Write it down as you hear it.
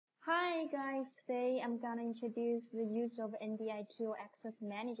guys, today I'm gonna introduce the use of NDI tool access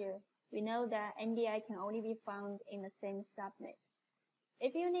manager. We know that NDI can only be found in the same subnet.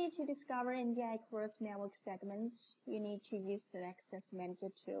 If you need to discover NDI across network segments, you need to use the access manager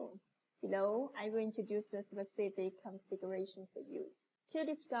tool. Below, I will introduce the specific configuration for you. To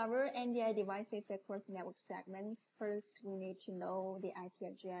discover NDI devices across network segments, first we need to know the IP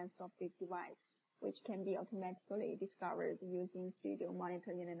address of the device, which can be automatically discovered using Studio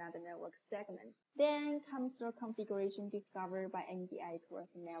Monitor in another network segment. Then comes the configuration discovered by NDI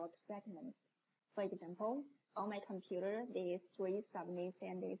across a network segment. For example, on my computer, there is 3 subnets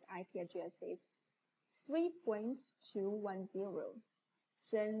and its IP address is 3.210.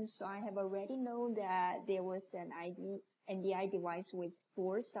 Since I have already known that there was an NDI device with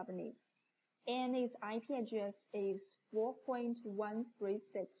 4 subnets, and its IP address is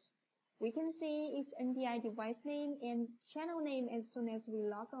 4.136, we can see its NDI device name and channel name as soon as we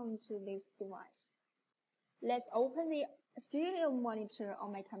log on to this device. Let's open the Studio Monitor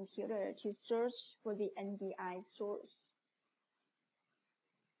on my computer to search for the NDI source.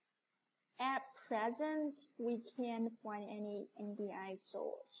 At present, we can't find any NDI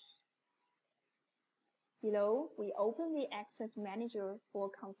source. Below, we open the Access Manager for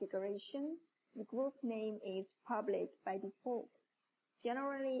configuration. The group name is public by default.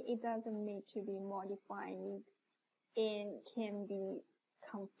 Generally, it doesn't need to be modified and can be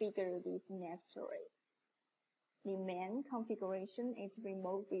configured if necessary. The main configuration is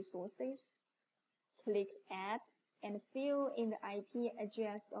remote resources. Click Add and fill in the IP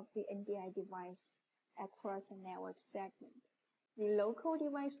address of the NDI device across a network segment. The local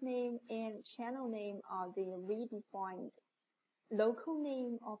device name and channel name are the redefined local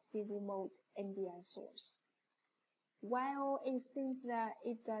name of the remote NDI source. While it seems that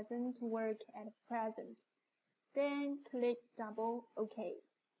it doesn't work at present, then click double OK.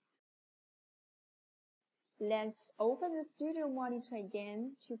 Let's open the Studio Monitor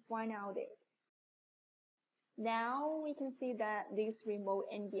again to find out it. Now we can see that this remote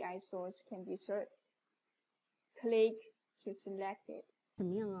NDI source can be searched. Click to select it.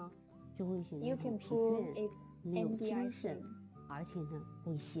 You can pull its NDI string.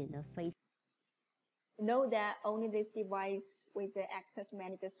 Note that only this device with the Access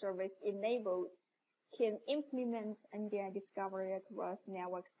Manager service enabled can implement NDI discovery across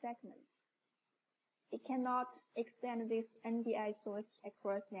network segments. It cannot extend this NDI source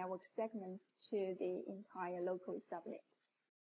across network segments to the entire local subnet.